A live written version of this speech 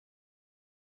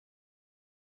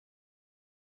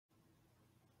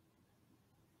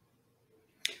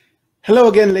Hello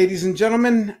again, ladies and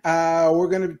gentlemen. We're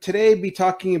going to today be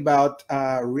talking about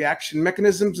reaction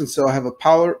mechanisms, and so I have a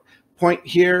PowerPoint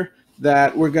here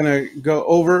that we're going to go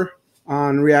over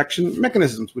on reaction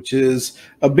mechanisms, which is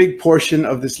a big portion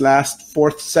of this last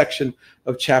fourth section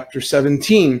of chapter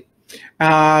 17.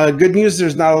 Good news,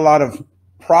 there's not a lot of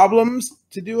problems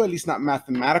to do, at least not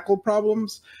mathematical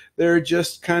problems. They're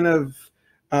just kind of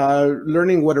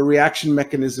learning what a reaction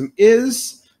mechanism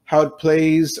is, how it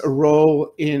plays a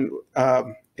role in a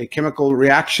chemical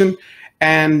reaction,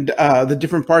 and the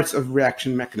different parts of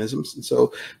reaction mechanisms. And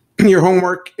so your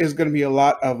homework is going to be a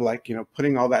lot of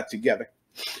putting all that together.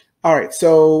 All right,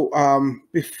 so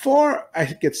before I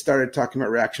get started talking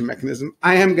about reaction mechanism,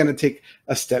 I am going to take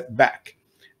a step back.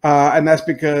 And that's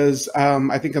because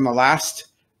I think in the last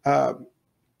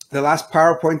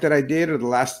PowerPoint that I did, or the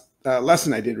last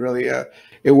lesson I did really,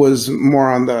 it was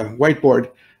more on the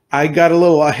whiteboard. I got a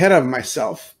little ahead of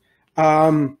myself.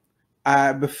 Before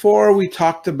we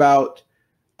talked about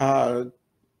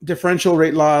differential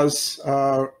rate laws,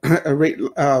 rate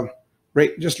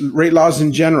laws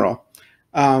in general,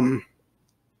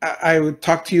 I would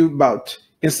talk to you about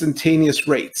instantaneous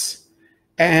rates.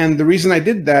 And the reason I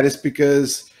did that is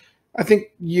because I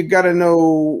think you got to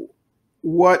know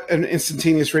what an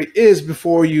instantaneous rate is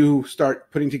before you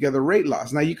start putting together rate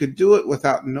laws. Now, you could do it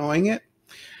without knowing it.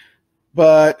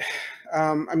 But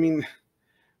I mean,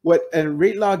 what a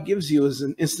rate law gives you is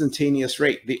an instantaneous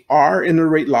rate. The R in the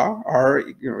rate law, R,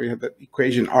 you have the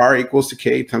equation R equals to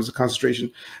K times the concentration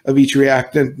of each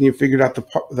reactant, and you figured out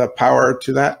the power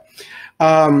to that.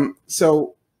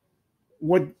 So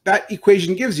what that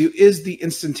equation gives you is the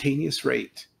instantaneous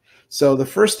rate. So the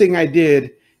first thing I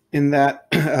did in that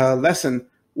lesson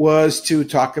was to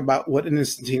talk about what an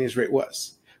instantaneous rate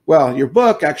was. Well, your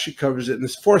book actually covers it in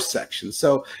this fourth section.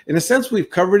 So in a sense, we've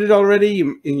covered it already,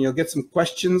 and you'll get some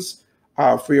questions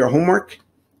for your homework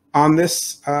on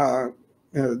this,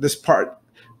 this part,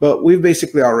 but we've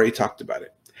basically already talked about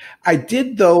it. I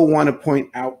did, though, want to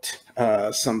point out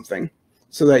something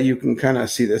so that you can kind of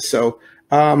see this. So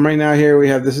right now here we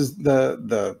have, this is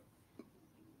the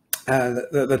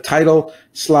title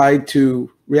slide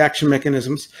to reaction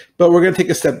mechanisms, but we're going to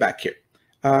take a step back here.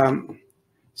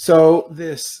 So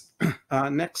this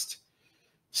next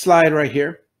slide right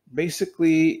here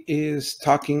basically is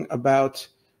talking about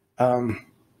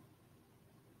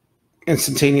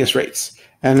instantaneous rates.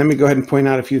 And let me go ahead and point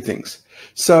out a few things.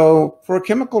 So for a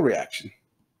chemical reaction,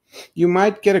 you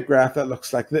might get a graph that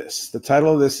looks like this. The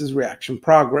title of this is reaction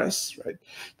progress, right?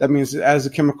 That means that as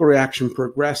the chemical reaction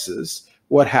progresses,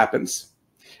 what happens?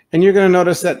 And you're going to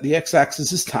notice that the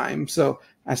x-axis is time. So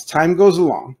as time goes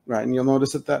along, right, and you'll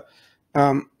notice that the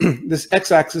this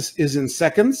x-axis is in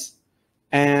seconds,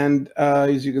 and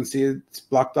as you can see, it's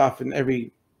blocked off in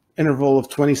every interval of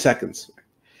 20 seconds.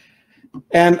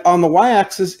 And on the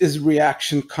y-axis is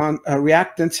reactant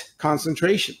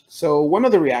concentration. So one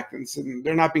of the reactants, and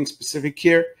they're not being specific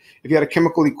here. If you had a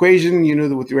chemical equation, you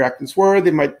knew what the reactants were.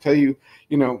 They might tell you,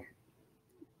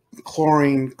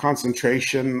 chlorine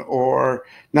concentration or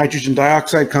nitrogen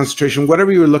dioxide concentration,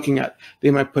 whatever you were looking at,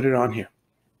 they might put it on here.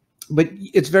 But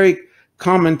it's very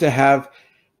common to have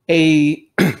a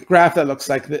graph that looks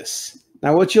like this.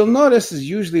 Now, what you'll notice is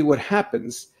usually what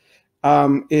happens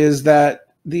is that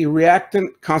the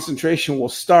reactant concentration will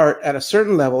start at a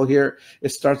certain level here. It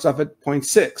starts off at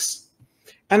 0.6.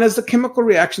 And as the chemical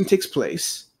reaction takes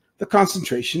place, the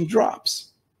concentration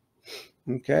drops.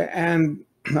 Okay, and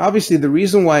obviously the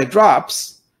reason why it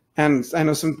drops, and I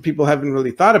know some people haven't really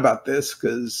thought about this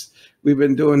because we've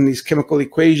been doing these chemical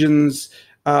equations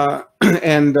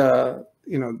and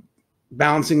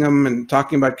balancing them and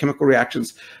talking about chemical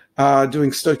reactions,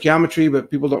 doing stoichiometry, but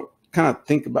people don't kind of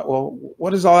think about, well,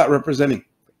 what is all that representing?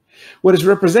 What it's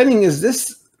representing is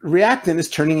this reactant is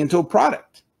turning into a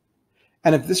product.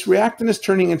 And if this reactant is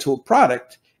turning into a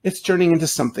product, it's turning into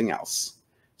something else.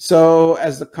 So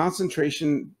as the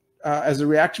concentration, as the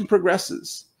reaction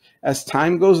progresses, as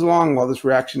time goes along while this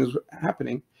reaction is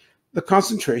happening, the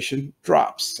concentration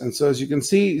drops. And so as you can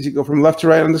see, as you go from left to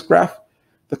right on this graph,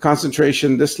 the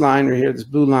concentration, this line right here, this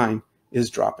blue line, is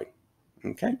dropping.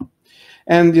 Okay?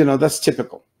 And, that's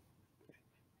typical.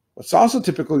 What's also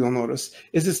typical, you'll notice,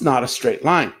 is it's not a straight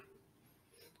line.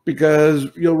 Because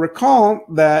you'll recall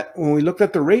that when we looked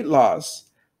at the rate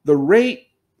laws, the rate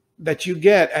that you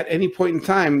get at any point in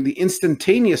time, the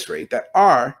instantaneous rate, that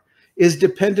R, is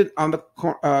dependent on the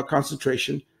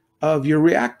concentration of your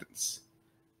reactants.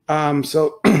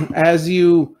 So as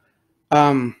your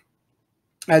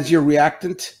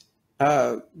reactant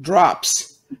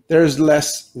drops, there's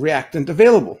less reactant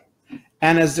available.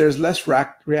 And as there's less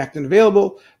reactant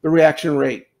available, the reaction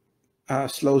rate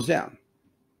slows down.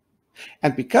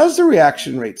 And because the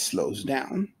reaction rate slows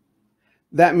down,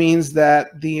 that means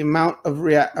that the amount of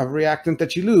reactant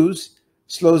that you lose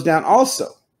slows down also.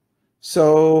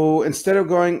 So instead of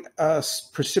going a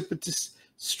precipitous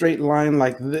straight line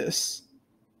like this,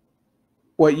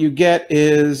 what you get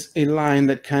is a line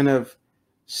that kind of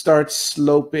starts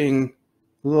sloping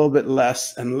a little bit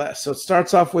less and less. So it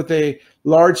starts off with a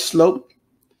large slope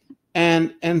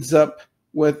and ends up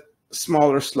with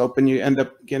smaller slope, and you end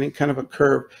up getting kind of a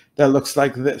curve that looks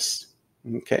like this.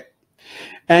 Okay.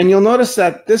 And you'll notice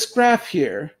that this graph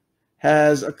here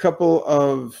has a couple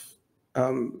of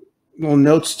little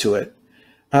notes to it.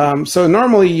 So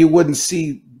normally you wouldn't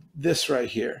see this right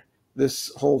here,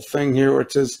 this whole thing here where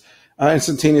it says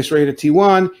instantaneous rate at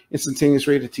T1, instantaneous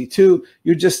rate at T2.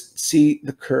 You just see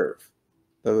the curve,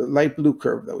 the light blue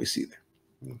curve that we see there.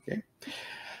 Okay.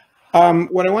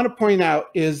 What I want to point out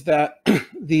is that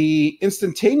the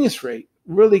instantaneous rate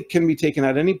really can be taken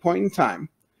at any point in time,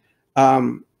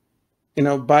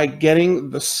 by getting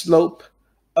the slope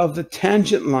of the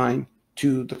tangent line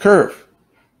to the curve.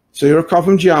 So you recall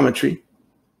from geometry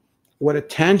what a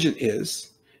tangent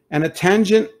is, and a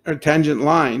tangent or tangent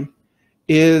line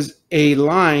is a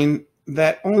line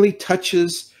that only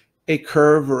touches a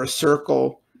curve or a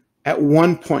circle at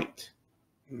one point.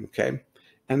 Okay.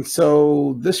 And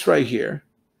so this right here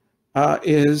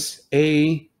is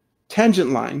a tangent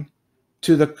line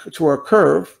to our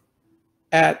curve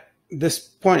at this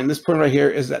point. And this point right here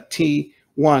is at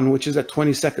T1, which is at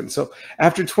 20 seconds. So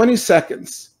after 20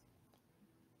 seconds,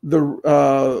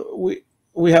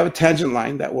 we have a tangent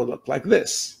line that will look like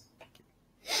this.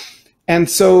 And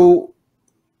so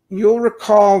you'll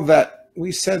recall that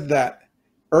we said that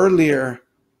earlier,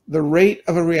 the rate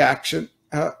of a reaction,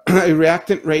 a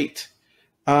reactant rate,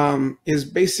 is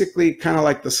basically kind of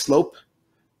like the slope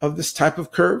of this type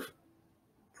of curve,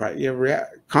 right? You have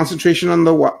concentration on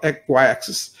the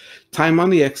y-axis, time on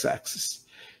the x-axis.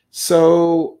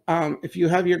 So if you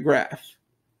have your graph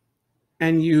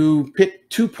and you pick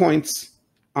 2 points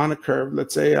on a curve,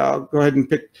 let's say I'll go ahead and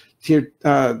pick here,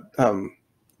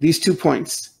 these 2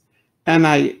 points, and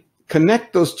I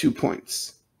connect those 2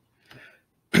 points,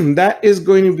 that is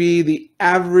going to be the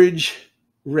average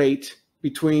rate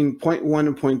between 0.1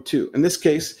 and 0.2. In this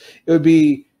case, it would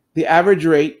be the average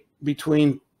rate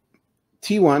between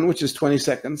T1, which is 20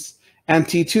 seconds, and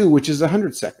T2, which is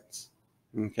 100 seconds.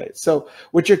 Okay, so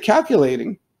what you're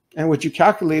calculating, and what you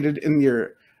calculated in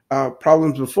your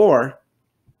problems before,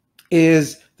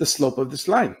 is the slope of this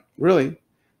line, really,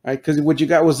 right? Because what you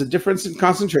got was the difference in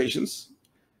concentrations,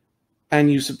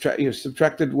 and you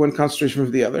subtracted one concentration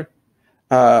from the other.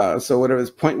 So whatever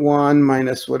is 0.1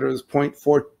 minus whatever is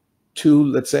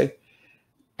 0.42, let's say,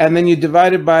 and then you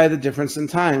divide it by the difference in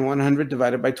time, 100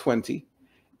 divided by 20,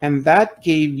 and that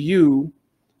gave you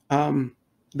the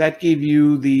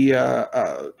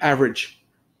average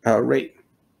rate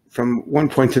from one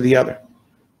point to the other.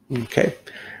 Okay,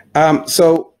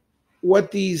 so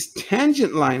what these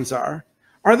tangent lines are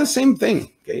the same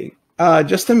thing. Okay,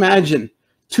 just imagine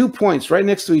 2 points right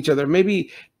next to each other,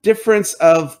 maybe difference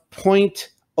of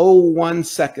 0.01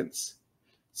 seconds.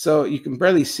 So you can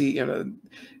barely see,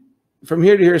 from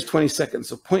here to here is 20 seconds.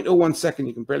 So 0.01 second,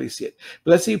 you can barely see it.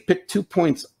 But let's say you pick 2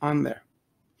 points on there,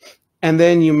 and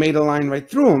then you made a line right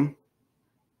through them,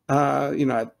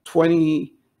 at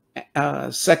 20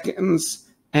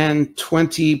 seconds and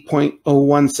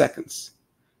 20.01 seconds.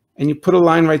 And you put a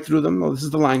line right through them. Well, this is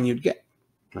the line you'd get,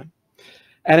 right?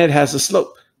 And it has a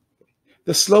slope.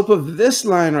 The slope of this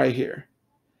line right here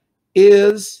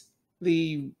is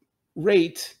the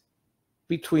rate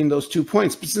between those 2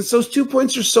 points. But since those 2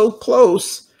 points are so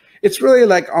close, it's really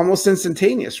like almost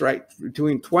instantaneous, right?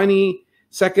 Between 20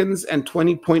 seconds and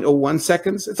 20.01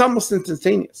 seconds, it's almost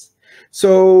instantaneous.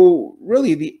 So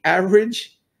really the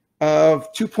average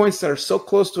of 2 points that are so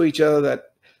close to each other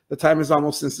that the time is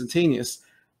almost instantaneous,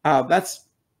 that's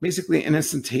basically an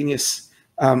instantaneous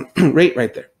rate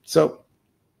right there. So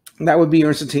that would be your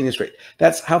instantaneous rate.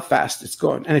 That's how fast it's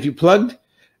going. And if you plugged,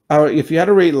 if you had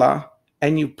a rate law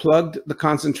and you plugged the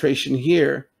concentration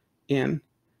here in,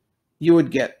 you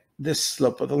would get this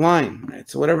slope of the line, right?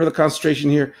 So whatever the concentration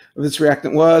here of this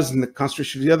reactant was and the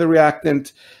concentration of the other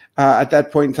reactant, at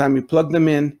that point in time, you plug them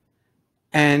in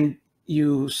and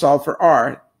you solve for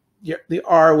R. The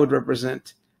R would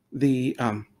represent the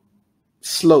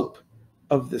slope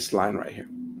of this line right here,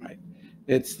 right?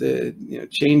 It's the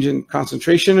change in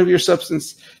concentration of your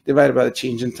substance divided by the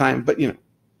change in time, but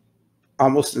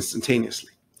almost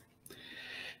instantaneously.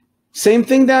 Same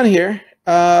thing down here.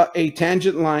 A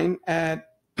tangent line at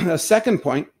a second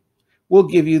point will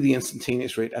give you the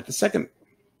instantaneous rate at the second.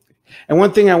 And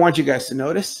one thing I want you guys to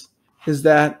notice is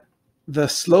that the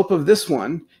slope of this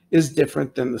one is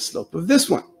different than the slope of this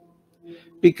one,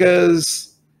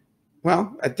 because,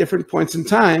 well, at different points in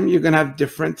time, you're going to have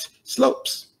different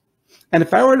slopes. And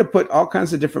if I were to put all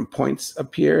kinds of different points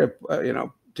up here,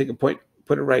 take a point,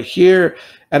 put it right here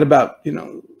at about,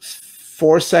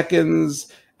 4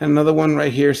 seconds, and another one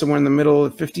right here, somewhere in the middle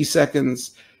at 50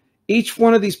 seconds, each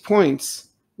one of these points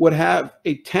would have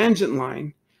a tangent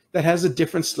line that has a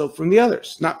different slope from the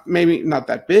others. Maybe not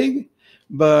that big,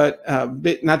 but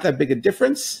not that big a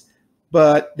difference,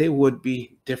 but they would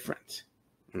be different.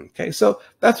 Okay, so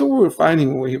that's what we're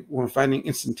finding when we're finding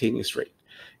instantaneous rate.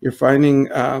 You're finding,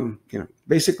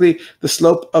 basically the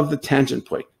slope of the tangent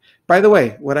point. By the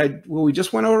way, what we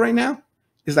just went over right now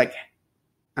is like,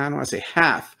 I don't want to say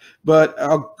half, but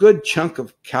a good chunk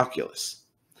of calculus.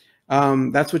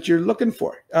 That's what you're looking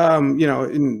for.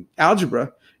 In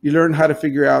algebra, you learn how to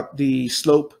figure out the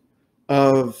slope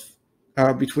of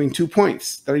between 2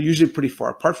 points that are usually pretty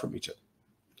far apart from each other.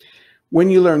 When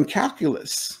you learn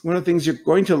calculus, one of the things you're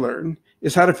going to learn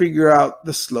is how to figure out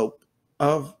the slope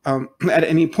of at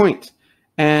any point.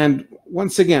 And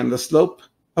once again, the slope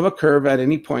of a curve at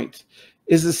any point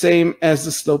is the same as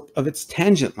the slope of its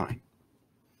tangent line.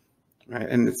 Right?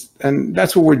 And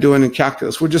that's what we're doing in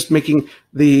calculus. We're just making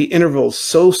the intervals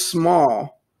so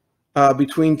small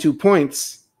between 2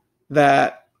 points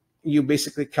that you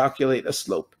basically calculate a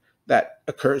slope that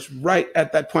occurs right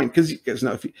at that point. Because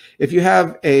if you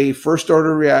have a first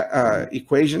order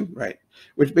equation, right,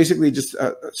 which basically just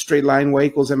a straight line, y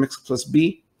equals mx plus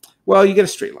b, well, you get a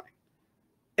straight line.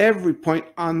 Every point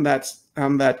on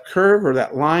that curve or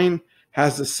that line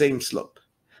has the same slope.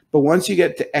 But once you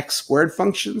get to x squared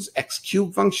functions, x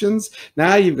cubed functions,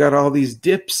 now you've got all these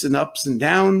dips and ups and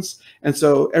downs. And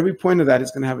so every point of that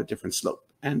is going to have a different slope.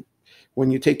 And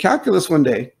when you take calculus one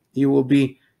day, you will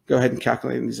go ahead and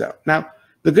calculating these out. Now,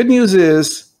 the good news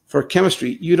is for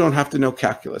chemistry, you don't have to know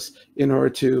calculus in order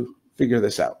to figure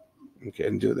this out, okay,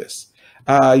 and do this.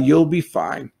 You'll be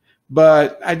fine.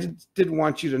 But I did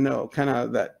want you to know kind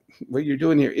of that what you're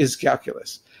doing here is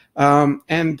calculus.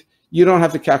 And you don't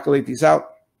have to calculate these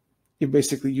out. You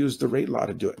basically use the rate law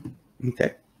to do it,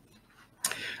 okay?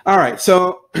 All right,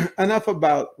 so enough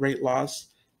about rate laws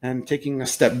and taking a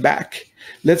step back.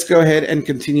 Let's go ahead and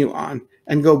continue on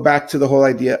and go back to the whole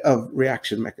idea of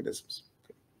reaction mechanisms.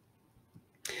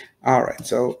 All right,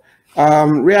 so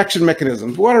reaction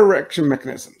mechanisms. What are reaction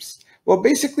mechanisms? Well,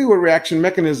 basically what reaction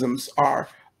mechanisms are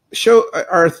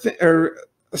a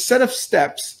set of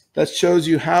steps that shows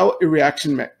you how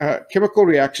a chemical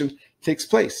reaction takes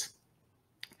place.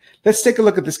 Let's take a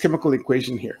look at this chemical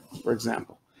equation here, for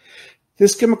example.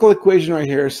 This chemical equation right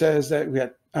here says that we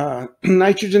had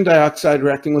nitrogen dioxide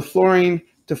reacting with fluorine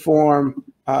to form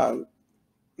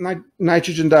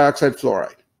nitrogen dioxide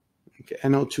fluoride, okay,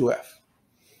 NO2F.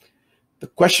 The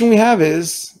question we have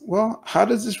is, well, how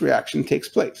does this reaction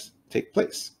take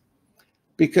place?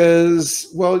 Because,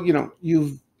 well,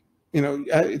 through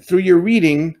your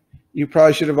reading, you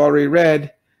probably should have already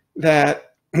read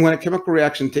that when a chemical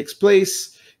reaction takes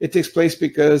place, it takes place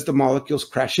because the molecules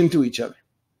crash into each other.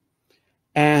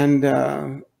 And,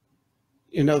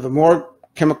 the more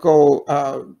chemicals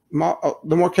around,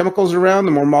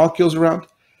 the more molecules around,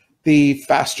 the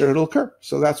faster it'll occur.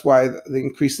 So that's why the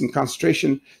increase in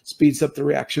concentration speeds up the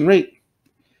reaction rate.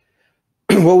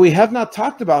 What we have not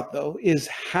talked about, though, is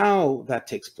how that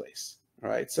takes place. All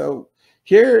right. So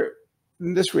here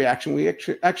in this reaction, we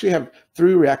actually have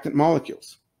 3 reactant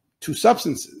molecules, 2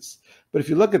 substances. But if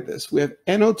you look at this, we have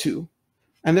NO2,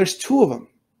 and there's 2 of them.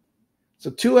 So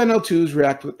 2 NO2s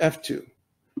react with F2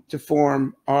 to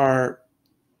form our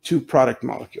 2 product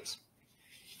molecules.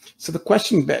 So the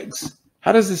question begs,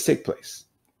 how does this take place?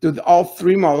 Do all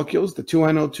 3 molecules, the 2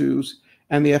 NO2s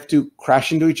and the F2,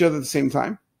 crash into each other at the same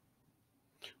time?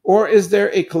 Or is there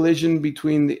a collision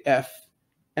between the F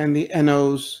and the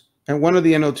NOs, and one of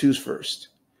the NO2s first,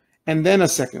 and then a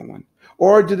second one?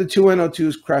 Or do the 2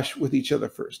 NO2s crash with each other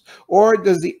first? Or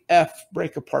does the F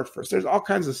break apart first? There's all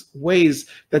kinds of ways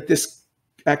that this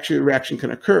actually reaction can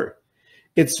occur.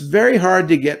 It's very hard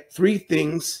to get 3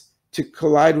 things to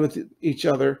collide with each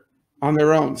other on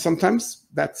their own. Sometimes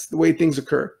that's the way things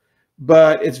occur,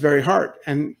 but it's very hard.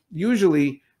 And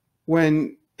usually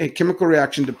when a chemical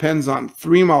reaction depends on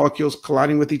 3 molecules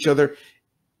colliding with each other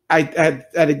at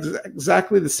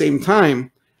exactly the same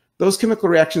time, those chemical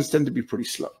reactions tend to be pretty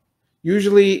slow.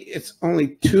 Usually it's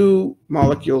only 2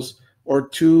 molecules or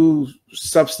 2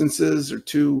 substances or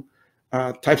 2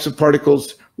 types of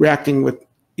particles reacting with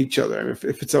each other. If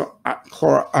it's a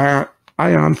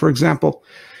ion, for example,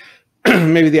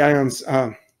 maybe the ion's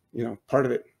part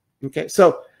of it. Okay,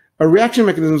 so A reaction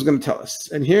mechanism is going to tell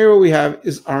us. And here what we have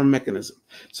is our mechanism.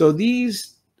 So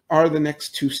these are the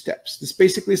next two steps. This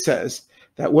basically says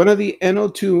that one of the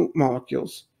NO2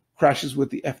 molecules crashes with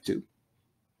the F2.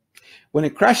 When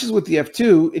it crashes with the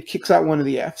F2, it kicks out one of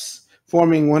the Fs,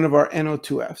 forming one of our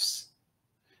NO2Fs.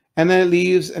 And then it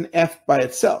leaves an F by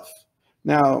itself.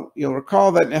 Now, you'll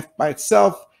recall that an F by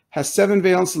itself has 7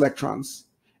 valence electrons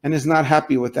and is not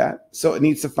happy with that. So it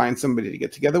needs to find somebody to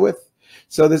get together with.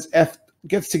 So this F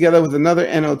gets together with another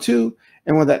NO2,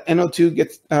 and when that NO2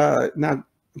 gets now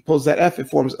pulls that F, it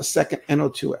forms a second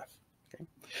NO2F. Okay?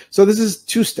 So this is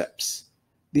 2 steps.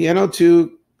 The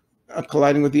NO2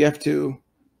 colliding with the F2,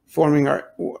 forming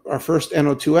our first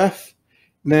NO2F,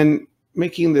 then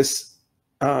making this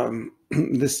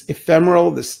this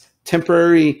ephemeral, this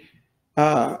temporary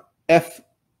F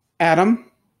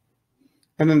atom,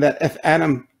 and then that F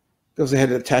atom goes ahead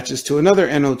and attaches to another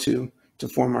NO2 to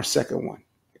form our second one.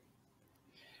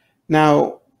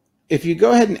 Now, if you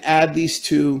go ahead and add these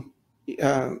 2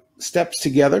 steps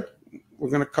together, we're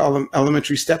going to call them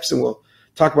elementary steps, and we'll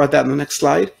talk about that in the next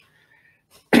slide.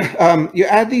 You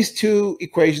add these 2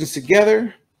 equations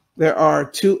together. There are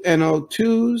 2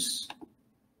 NO2s.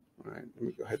 All right, let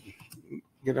me go ahead and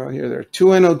get out here. There are 2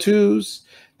 NO2s.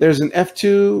 There's an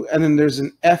F2, and then there's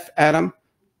an F atom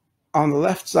on the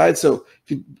left side. So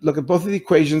if you look at both of the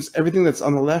equations, everything that's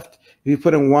on the left, if you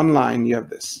put in one line, you have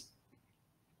this.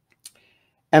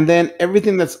 And then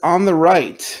everything that's on the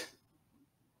right,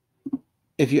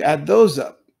 if you add those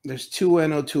up, there's 2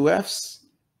 NO2Fs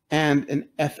and an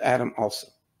F atom also.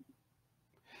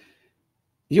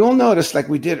 You'll notice, like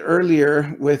we did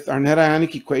earlier with our net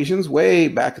ionic equations way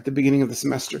back at the beginning of the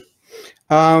semester,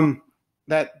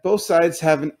 that both sides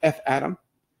have an F atom.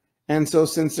 And so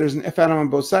since there's an F atom on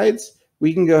both sides,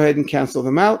 we can go ahead and cancel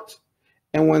them out.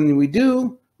 And when we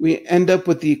do, we end up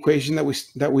with the equation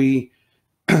that we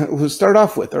will start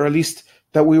off with, or at least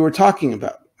that we were talking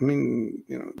about. I mean,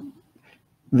 you know,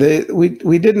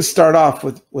 we didn't start off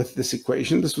with this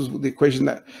equation. This was the equation,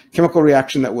 that chemical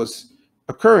reaction that was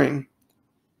occurring.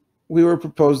 We were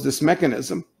proposed this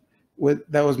mechanism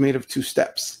that was made of 2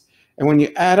 steps. And when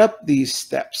you add up these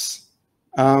steps,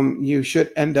 you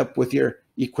should end up with your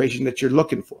equation that you're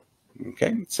looking for.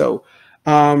 Okay, so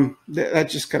that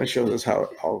just kind of shows us how it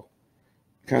all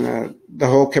the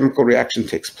whole chemical reaction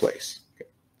takes place.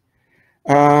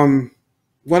 One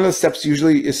of the steps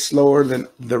usually is slower than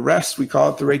the rest. We call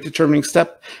it the rate determining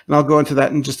step, and I'll go into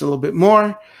that in just a little bit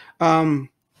more. And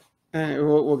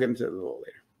we'll get into it a little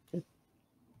later.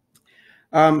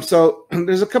 Okay. So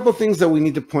there's a couple of things that we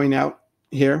need to point out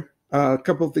here. A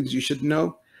couple of things you should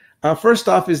know. First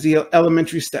off is the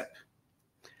elementary step.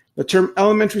 The term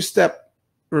elementary step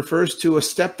refers to a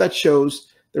step that shows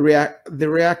how the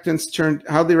reactants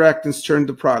turn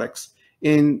the products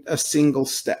in a single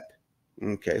step.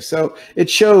 Okay, so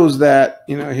it shows that,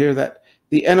 you know, here that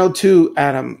the NO2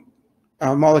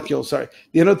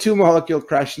 molecule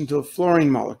crashed into a fluorine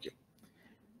molecule.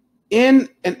 In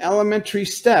an elementary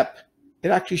step, it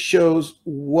actually shows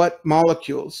what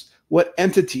molecules, what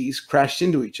entities crashed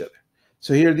into each other.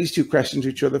 So here, these 2 crashed into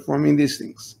each other, forming these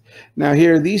things. Now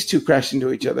here, these 2 crashed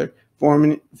into each other,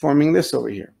 forming this over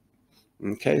here.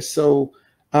 Okay, so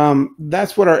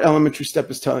that's what our elementary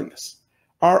step is telling us.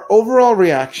 Our overall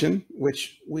reaction,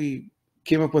 which we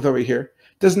came up with over here,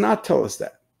 does not tell us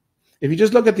that. If you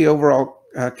just look at the overall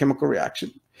chemical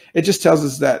reaction, it just tells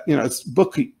us that, you know, it's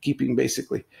bookkeeping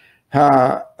basically.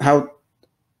 How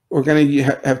we're going to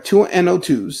have 2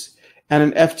 NO2s and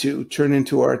an F2 turn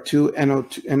into our 2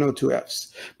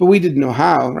 NO2Fs. But we didn't know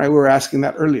how, right? We were asking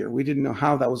that earlier. We didn't know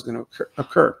how that was going to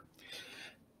occur.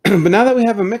 But now that we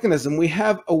have a mechanism, we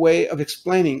have a way of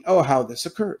explaining, how this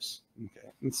occurs. Okay.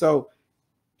 And so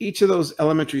each of those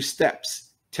elementary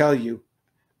steps tell you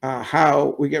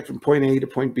how we get from point A to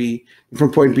point B,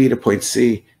 from point B to point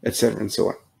C, et cetera, and so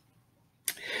on.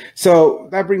 So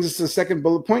that brings us to the second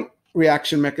bullet point,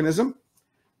 reaction mechanism.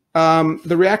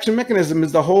 The reaction mechanism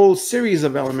is the whole series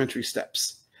of elementary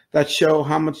steps that show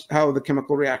how the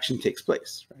chemical reaction takes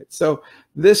place. Right? So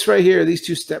this right here, these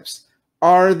 2 steps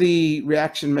are the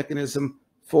reaction mechanism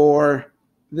for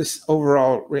this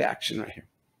overall reaction right here.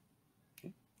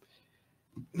 Okay.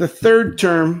 The third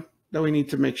term that we need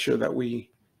to make sure that we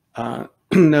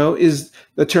know is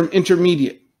the term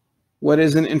intermediate. What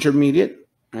is an intermediate?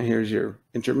 Here's your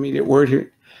intermediate word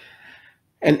here.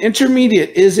 An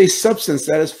intermediate is a substance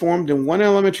that is formed in one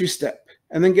elementary step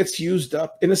and then gets used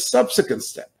up in a subsequent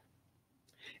step.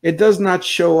 It does not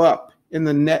show up in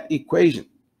the net equation.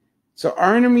 So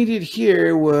our intermediate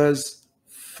here was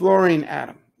fluorine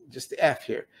atom, just the F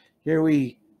here. Here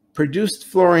we produced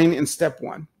fluorine in step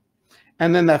 1.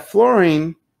 And then that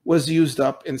fluorine was used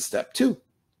up in step 2.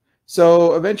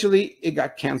 So eventually it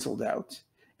got canceled out,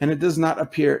 and it does not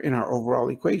appear in our overall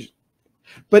equation.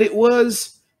 But it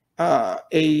was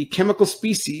a chemical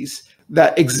species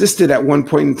that existed at one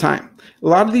point in time. A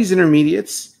lot of these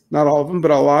intermediates, not all of them,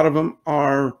 but a lot of them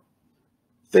are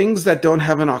things that don't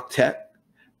have an octet.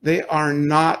 They are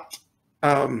not,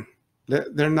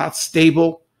 they're not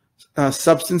stable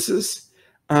substances.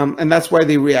 And that's why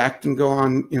they react and go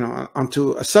on,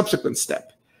 onto a subsequent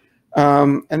step.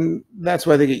 And that's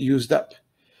why they get used up.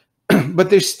 But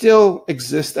they still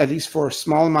exist, at least for a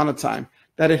small amount of time,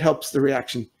 that it helps the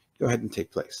reaction go ahead and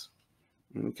take place.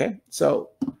 Okay,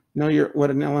 so know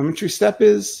what an elementary step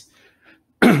is,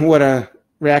 what a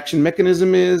reaction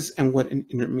mechanism is, and what an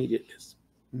intermediate is.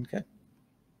 Okay.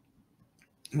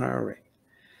 All right.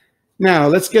 Now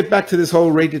let's get back to this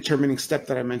whole rate determining step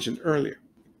that I mentioned earlier.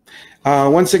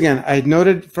 Once again, I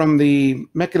noted from the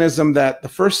mechanism that the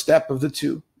first step of the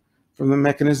two from the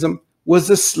mechanism was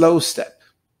the slow step.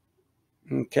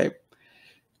 Okay.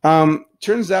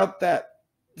 Turns out that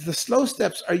the slow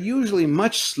steps are usually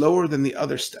much slower than the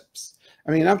other steps.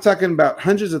 I mean, I'm talking about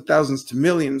hundreds of thousands to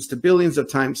millions to billions of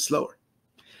times slower.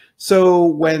 So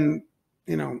when,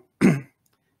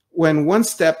 when one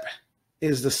step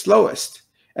is the slowest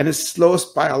and is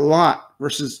slowest by a lot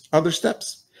versus other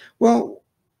steps, well,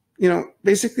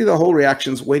 basically the whole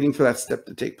reaction is waiting for that step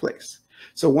to take place.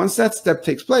 So once that step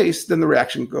takes place, then the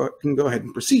reaction can go ahead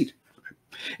and proceed.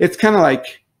 It's kind of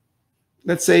like,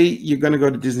 let's say you're going to go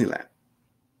to Disneyland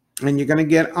and you're going to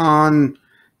get on,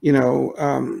 I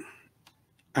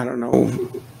don't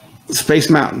know,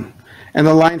 Space Mountain. And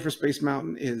the line for Space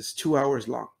Mountain is 2 hours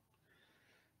long.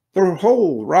 The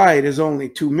whole ride is only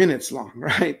 2 minutes long,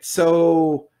 right?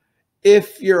 So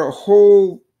if your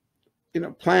whole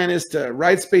plan is to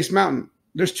ride Space Mountain,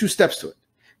 there's 2 steps to it.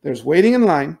 There's waiting in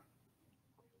line,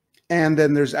 and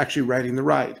then there's actually riding the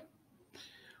ride.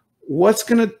 What's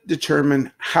going to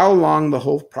determine how long the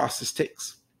whole process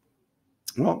takes?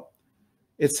 Well,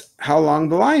 it's how long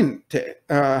the line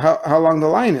how long the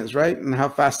line is, right? And how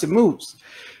fast it moves.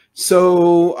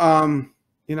 So,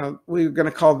 we're going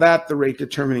to call that the rate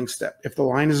determining step. If the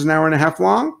line is 1.5 hours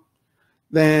long,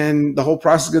 then the whole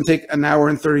process is going to take 1 hour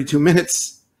and 32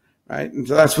 minutes, right? And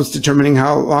so that's what's determining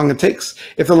how long it takes.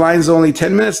 If the line is only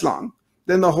 10 minutes long,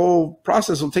 then the whole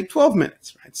process will take 12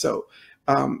 minutes, right? So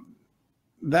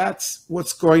that's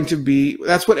what's going to be,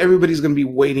 that's what everybody's going to be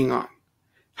waiting on,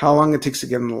 how long it takes to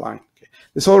get in the line. Okay.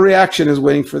 This whole reaction is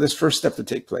waiting for this first step to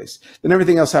take place. Then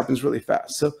everything else happens really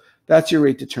fast. So that's your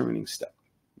rate determining step.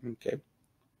 Okay.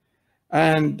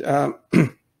 And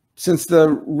since the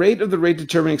rate of the rate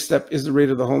determining step is the rate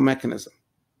of the whole mechanism,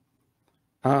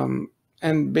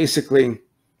 and basically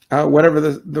whatever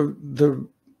the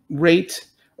rate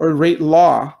or rate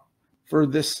law for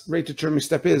this rate determining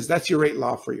step is, that's your rate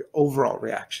law for your overall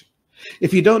reaction.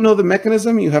 If you don't know the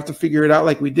mechanism, you have to figure it out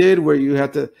like we did, where you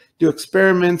have to do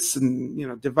experiments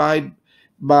and divide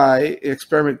by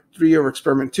experiment 3 over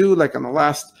experiment 2, like on the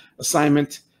last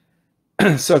assignment.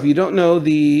 So if you don't know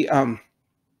the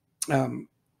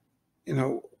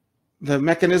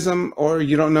mechanism, or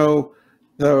you don't know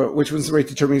which one's the rate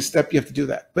determining step, you have to do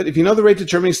that. But if you know the rate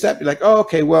determining step, you're like, oh,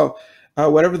 okay, well,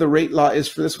 whatever the rate law is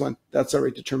for this one, that's our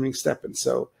rate determining step. And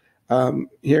so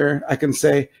here I can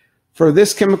say, for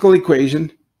this chemical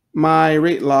equation, my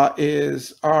rate law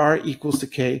is R equals to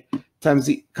K times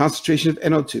the concentration of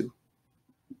NO2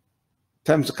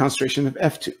 times the concentration of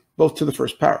F2, both to the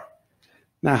first power.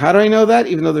 Now, how do I know that,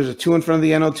 even though there's a 2 in front of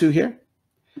the NO2 here?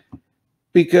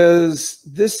 Because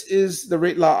this is the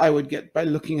rate law I would get by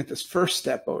looking at this first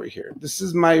step over here. This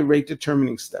is my rate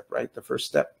determining step, right? The first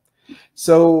step.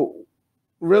 So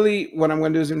really what I'm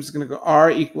going to do is I'm just going to go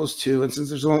R equals 2. And since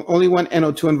there's only one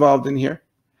NO2 involved in here,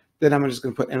 then I'm just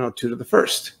going to put NO2 to the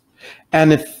first.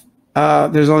 And if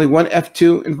there's only one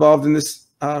F2 involved in this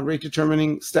rate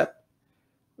determining step,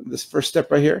 this first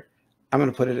step right here, I'm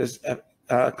going to put it as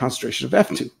concentration of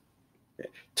F2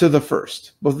 to the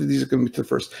first. Both of these are going to be to the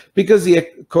first because the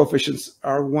coefficients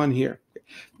are 1 here.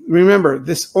 Remember,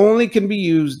 this only can be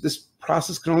used, this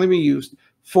process can only be used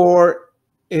for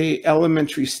a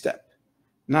elementary step,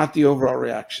 not the overall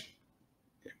reaction.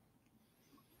 Okay.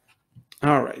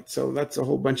 All right, so that's a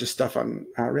whole bunch of stuff on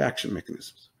reaction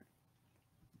mechanisms.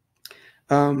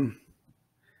 How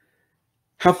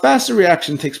fast a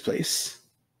reaction takes place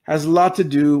has a lot to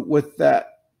do with that,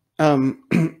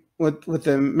 with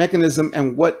the mechanism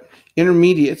and what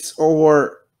intermediates,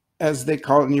 or as they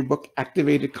call it in your book,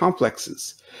 activated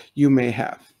complexes, you may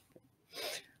have.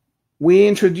 We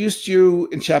introduced you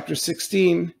in chapter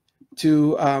 16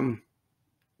 to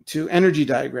energy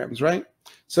diagrams, right?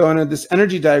 So in this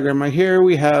energy diagram right here,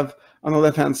 we have on the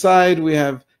left-hand side, we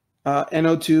have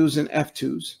NO2s and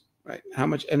F2s, right? How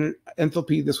much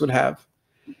enthalpy this would have.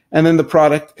 And then the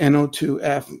product,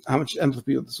 NO2F, how much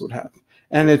enthalpy this would have.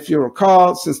 And if you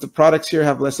recall, since the products here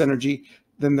have less energy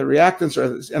than the reactants or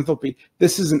this enthalpy,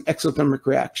 this is an exothermic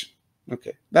reaction.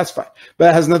 Okay, that's fine. But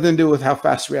it has nothing to do with how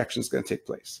fast the reaction is going to take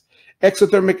place.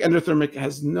 Exothermic, endothermic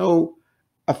has no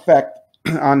effect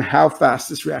on how fast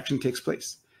this reaction takes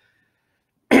place.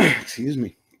 Excuse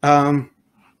me.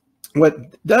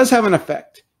 What does have an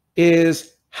effect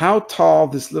is how tall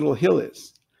this little hill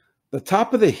is. The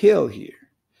top of the hill here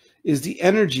is the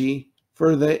energy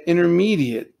for the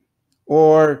intermediate,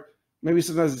 or maybe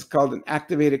sometimes it's called an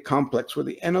activated complex, where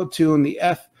the NO2 and the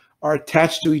F are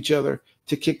attached to each other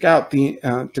to kick out the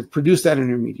to produce that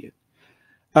intermediate.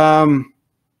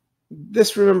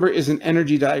 This, remember, is an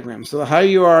energy diagram. So the higher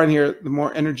you are in here, the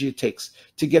more energy it takes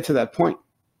to get to that point.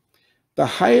 The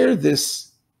higher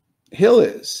this hill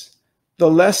is, the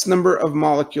less number of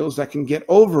molecules that can get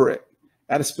over it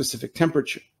at a specific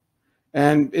temperature.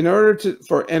 And in order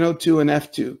for NO2 and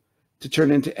F2 to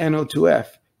turn into NO2F,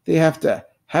 they have to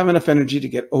have enough energy to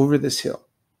get over this hill.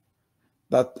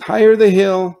 The higher the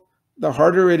hill, the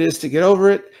harder it is to get over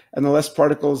it, and the less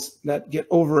particles that get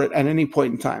over it at any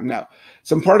point in time. Now,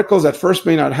 some particles at first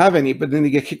may not have any, but then they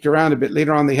get kicked around a bit.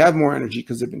 Later on, they have more energy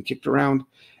because they've been kicked around,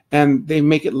 and they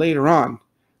make it later on.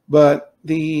 But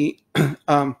the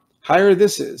higher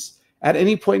this is, at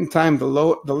any point in time, the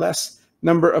less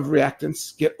number of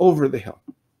reactants get over the hill.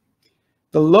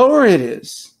 The lower it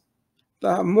is,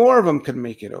 the more of them can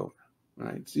make it over,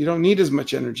 right? So you don't need as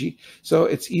much energy, so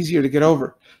it's easier to get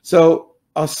over. So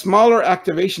a smaller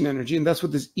activation energy, and that's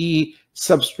what this E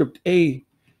subscript A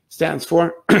stands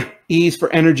for. E is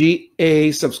for energy,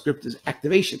 A subscript is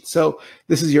activation. So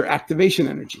this is your activation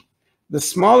energy. The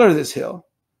smaller this hill,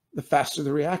 the faster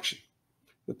the reaction.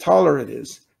 The taller it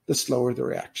is, the slower the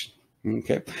reaction.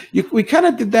 Okay, we kind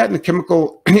of did that in a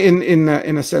chemical, in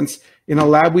a sense, in a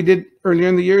lab we did earlier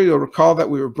in the year. You'll recall that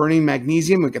we were burning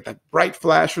magnesium. We get that bright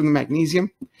flash from the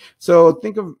magnesium. So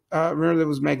think of, remember, there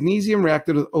was magnesium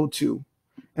reacted with O2,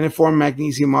 and it formed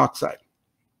magnesium oxide.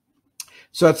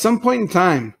 So at some point in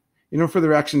time, for the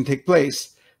reaction to take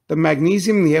place, the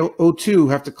magnesium and the O2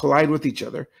 have to collide with each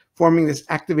other, forming this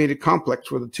activated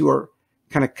complex where the two are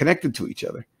kind of connected to each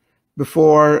other,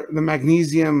 before the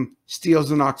magnesium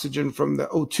steals an oxygen from the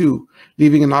O2,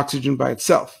 leaving an oxygen by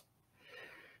itself.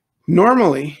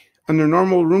 Normally, under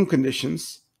normal room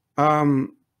conditions,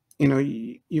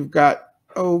 you've got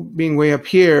O being way up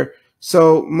here,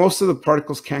 so most of the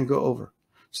particles can't go over.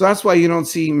 So that's why you don't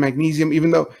see magnesium,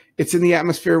 even though it's in the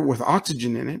atmosphere with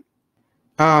oxygen in it.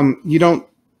 You don't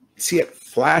see it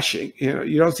flashing.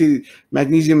 You don't see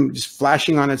magnesium just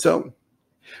flashing on its own.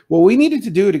 What we needed to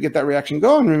do to get that reaction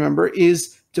going, remember,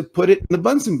 is to put it in the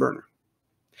Bunsen burner.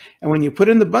 And when you put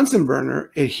it in the Bunsen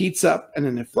burner, it heats up and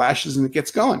then it flashes and it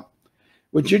gets going.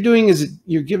 What you're doing is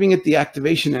you're giving it the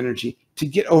activation energy to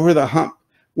get over the hump.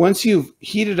 Once you've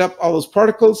heated up all those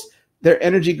particles, their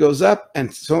energy goes up,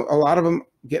 and so a lot of them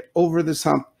get over this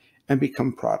hump and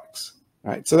become products.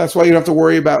 Right? So that's why you don't have to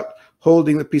worry about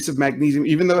holding the piece of magnesium.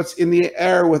 Even though it's in the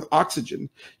air with oxygen,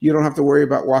 you don't have to worry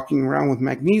about walking around with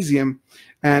magnesium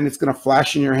and it's going to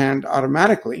flash in your hand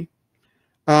automatically.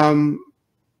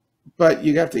 But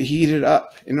you have to heat it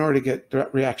up in order to get the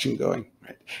reaction going.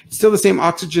 Right? It's still the same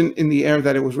oxygen in the air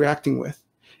that it was reacting with.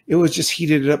 It was just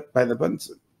heated up by the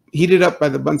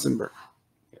Bunsen burner.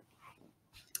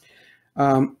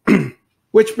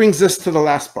 Which brings us to the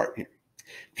last part here,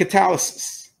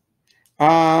 catalysis.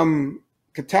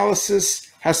 Catalysis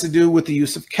has to do with the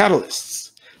use of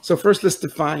catalysts. So first, let's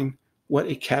define what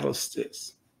a catalyst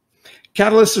is.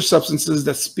 Catalysts are substances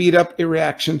that speed up a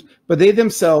reaction, but they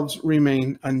themselves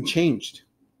remain unchanged.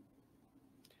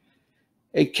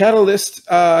 A catalyst,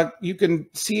 you can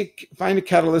find a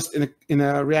catalyst in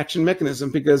a reaction mechanism,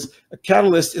 because a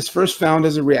catalyst is first found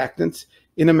as a reactant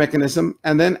in a mechanism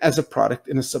and then as a product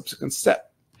in a subsequent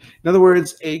step. In other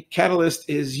words, a catalyst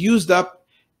is used up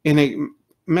in a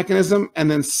mechanism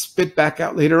and then spit back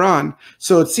out later on.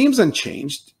 So it seems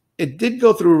unchanged. It did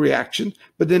go through a reaction,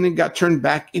 but then it got turned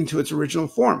back into its original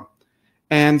form.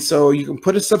 And so you can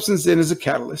put a substance in as a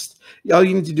catalyst. All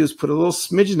you need to do is put a little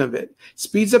smidgen of it,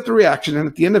 speeds up the reaction, and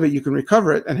at the end of it, you can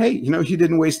recover it. And hey, you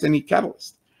didn't waste any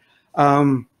catalyst.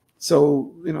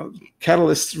 So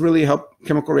catalysts really help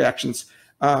chemical reactions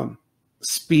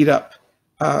speed up.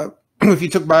 If you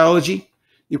took biology,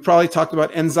 you probably talked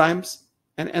about enzymes,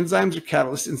 and enzymes are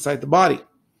catalysts inside the body.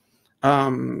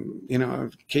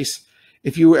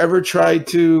 If you ever tried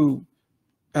to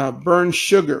burn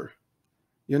sugar,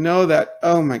 you know that,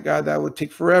 oh my God, that would take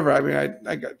forever. I mean,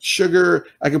 I got sugar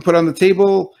I can put on the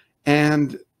table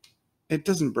and it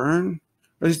doesn't burn,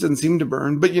 or at least doesn't seem to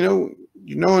burn. But you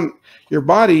know in your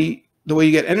body, the way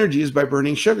you get energy is by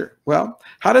burning sugar. Well,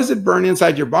 how does it burn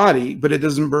inside your body, but it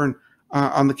doesn't burn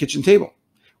on the kitchen table?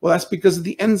 Well, that's because of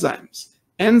the enzymes.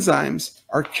 Enzymes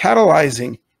are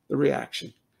catalyzing the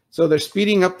reaction. So they're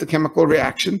speeding up the chemical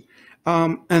reaction.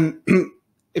 And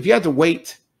if you had to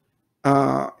wait,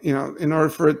 in order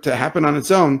for it to happen on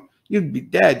its own, you'd be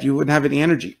dead. You wouldn't have any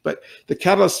energy. But the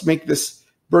catalysts make this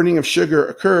burning of sugar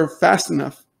occur fast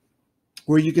enough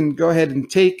where you can go ahead and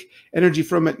take energy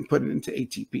from it and put it into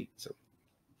ATP. So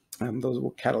those are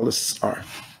what catalysts are.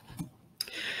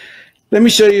 Let me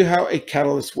show you how a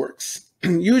catalyst works.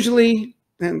 Usually,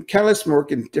 and catalysts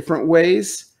work in different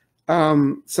ways.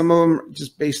 Some of them are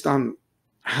just based on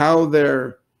how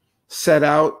they're set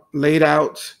out, laid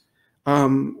out.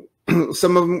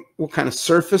 Some of them, what kind of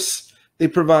surface they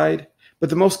provide. But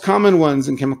the most common ones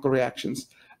in chemical reactions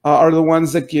are the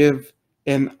ones that give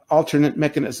an alternate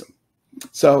mechanism.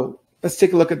 So let's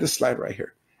take a look at this slide right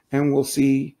here. And we'll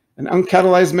see an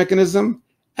uncatalyzed mechanism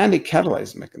and a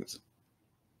catalyzed mechanism.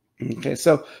 Okay,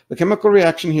 so the chemical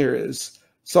reaction here is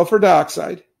sulfur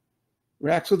dioxide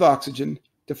reacts with oxygen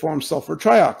to form sulfur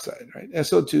trioxide, right?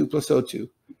 SO2 plus O2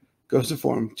 goes to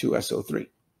form 2SO3.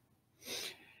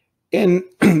 In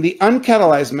the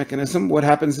uncatalyzed mechanism, what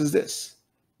happens is this.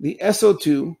 The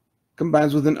SO2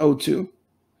 combines with an O2,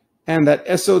 and that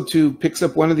SO2 picks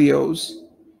up one of the O's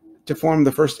to form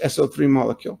the first SO3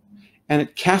 molecule, and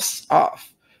it casts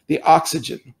off the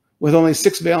oxygen with only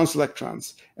 6 valence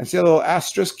electrons. And see a little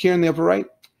asterisk here in the upper right?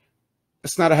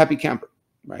 It's not a happy camper,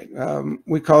 right?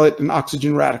 We call it an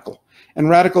oxygen radical, and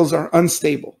radicals are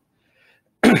unstable.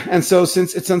 And so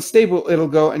since it's unstable, it'll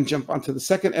go and jump onto the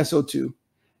second SO2,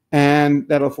 and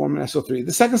that'll form an SO3.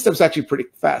 The second step is actually pretty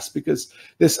fast because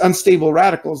this unstable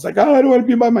radical is like, oh, I don't want to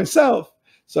be by myself.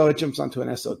 So it jumps onto an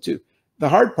SO2. The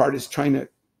hard part is trying to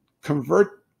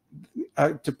convert,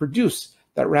 to produce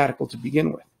that radical to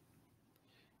begin with.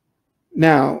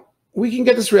 Now, we can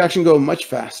get this reaction going much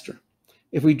faster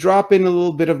if we drop in a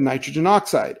little bit of nitrogen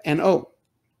oxide, NO.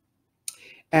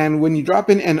 And when you drop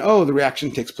in NO, the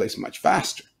reaction takes place much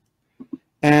faster.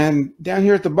 And down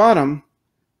here at the bottom,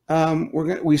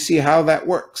 we see how that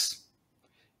works.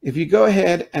 If you go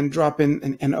ahead and drop in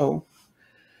an NO,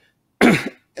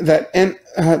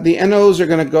 the NOs are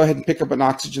going to go ahead and pick up an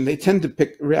oxygen. They tend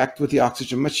to react with the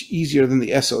oxygen much easier than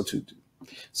the SO2 do.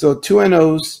 So 2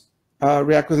 NOs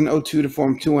react with an O2 to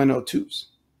form 2 NO2s.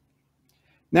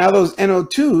 Now those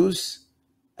NO2s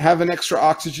have an extra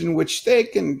oxygen which they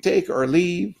can take or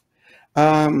leave.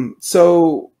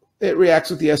 So it reacts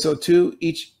with the SO2.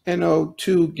 Each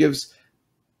NO2 gives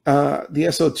the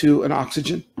SO2 an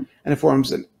oxygen, and it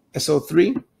forms an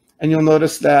SO3. And you'll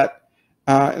notice that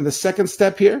in the second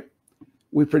step here,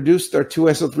 we produced our 2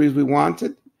 SO3s we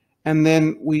wanted, and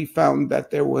then we found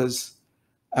that there was,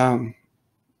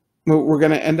 we're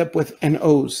going to end up with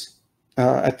NOs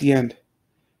at the end.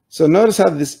 So notice how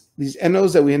these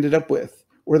NOs that we ended up with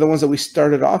were the ones that we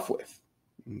started off with.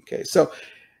 Okay, so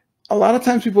a lot of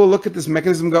times people look at this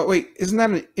mechanism and go, wait, isn't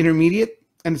that an intermediate?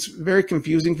 And it's very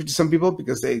confusing for some people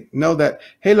because they know that,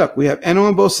 hey, look, we have NO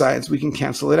on both sides, we can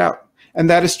cancel it out. And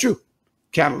that is true.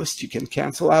 Catalysts you can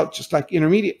cancel out just like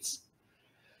intermediates.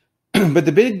 But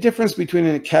the big difference between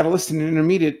a catalyst and an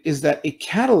intermediate is that a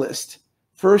catalyst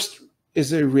first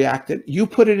is a reactant. You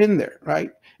put it in there,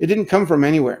 right? It didn't come from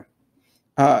anywhere.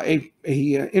 A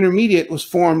intermediate was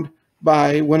formed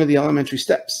by one of the elementary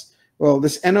steps. Well,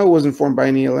 this NO wasn't formed by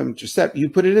any elementary step. You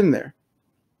put it in there.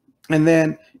 And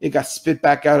then it got spit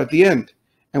back out at the end.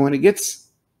 And when it gets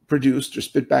produced or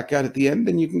spit back out at the end,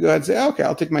 then you can go ahead and say, okay,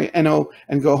 I'll take my NO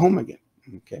and go home again.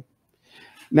 Okay.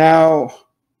 Now,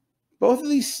 both of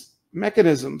these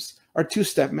mechanisms are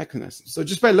 2-step mechanisms. So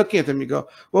just by looking at them, you go,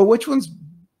 well, which one's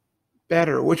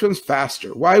better? Which one's faster?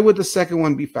 Why would the second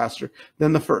one be faster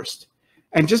than the first?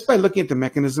 And just by looking at the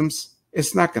mechanisms,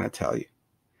 it's not going to tell you.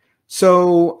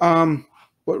 So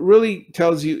what really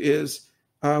tells you is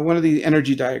one of the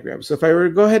energy diagrams. So if I were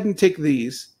to go ahead and take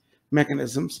these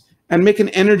mechanisms and make an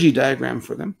energy diagram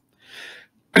for them,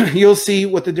 you'll see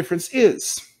what the difference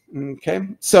is. Okay,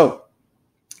 so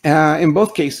in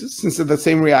both cases, since they're the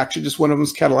same reaction, just one of them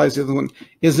is catalyzed, the other one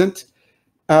isn't,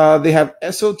 they have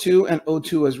SO2 and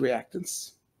O2 as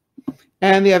reactants,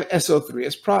 and they have SO3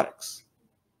 as products.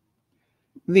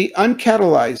 The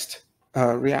uncatalyzed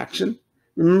reaction,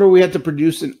 remember we had to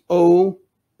produce an O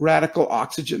radical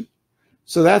oxygen.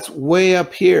 So that's way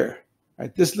up here,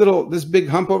 right? This big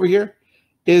hump over here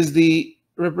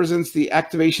represents the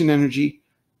activation energy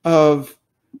of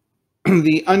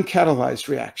the uncatalyzed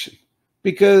reaction,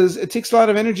 because it takes a lot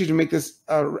of energy to make this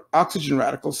oxygen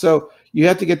radical. So you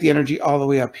have to get the energy all the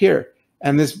way up here.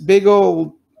 And this big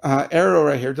old arrow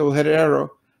right here, double-headed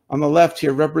arrow on the left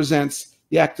here, represents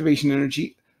the activation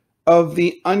energy of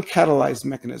the uncatalyzed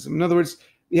mechanism. In other words,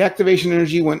 the activation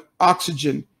energy when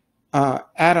oxygen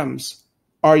atoms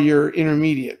are your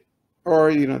intermediate,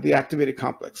 or the activated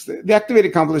complex. The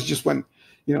activated complex is just when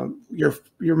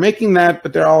you're making that,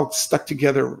 but they're all stuck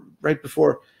together right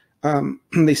before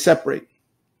they separate.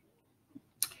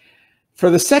 For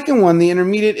the second one, the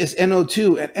intermediate is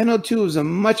NO2, and NO2 is a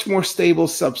much more stable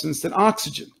substance than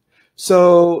oxygen.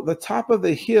 So the top of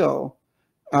the hill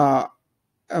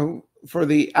for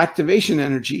the activation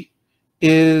energy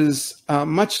is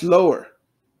much lower.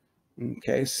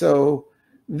 Okay, so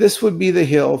this would be the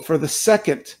hill for the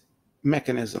second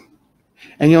mechanism.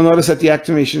 And you'll notice that the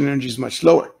activation energy is much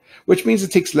lower, which means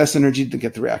it takes less energy to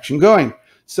get the reaction going.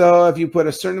 So if you put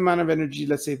a certain amount of energy,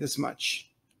 let's say this much,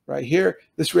 right here,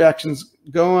 this reaction's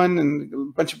going and a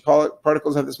bunch of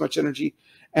particles have this much energy.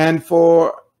 And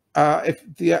for if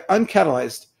the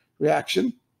uncatalyzed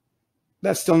reaction,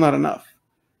 that's still not enough.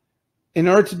 In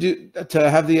order to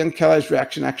have the uncatalyzed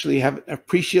reaction actually have an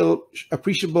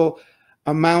appreciable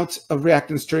amount of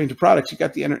reactants turning to products, you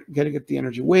got to get the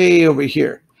energy way over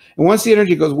here. And once the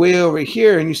energy goes way over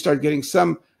here and you start getting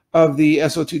some of the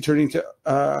SO2 turning to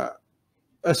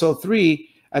SO3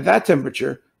 at that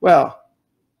temperature, well,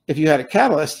 if you had a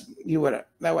catalyst,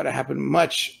 that would have happened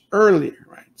much earlier,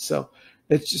 right? So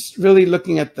it's just really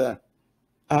looking at the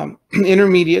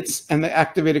intermediates and the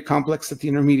activated complex that the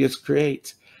intermediates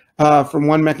create from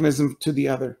one mechanism to the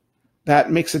other.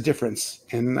 That makes a difference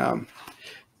in a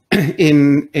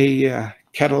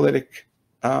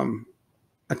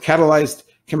catalyzed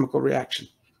chemical reaction.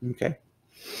 Okay.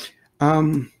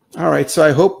 All right. So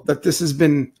I hope that this has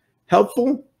been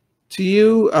helpful to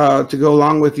you to go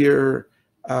along with your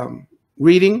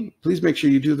reading. Please make sure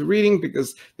you do the reading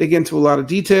because they get into a lot of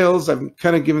details. I've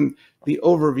kind of given the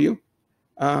overview.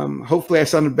 Hopefully I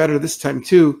sounded better this time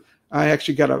too. I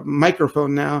actually got a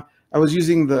microphone now. I was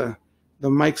using the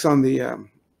mics on the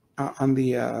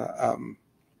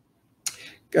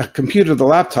computer, the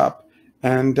laptop,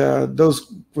 and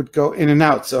those would go in and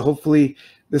out. So hopefully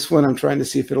this one, I'm trying to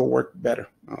see if it'll work better.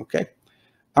 Okay.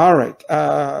 All right.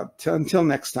 Until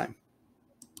next time.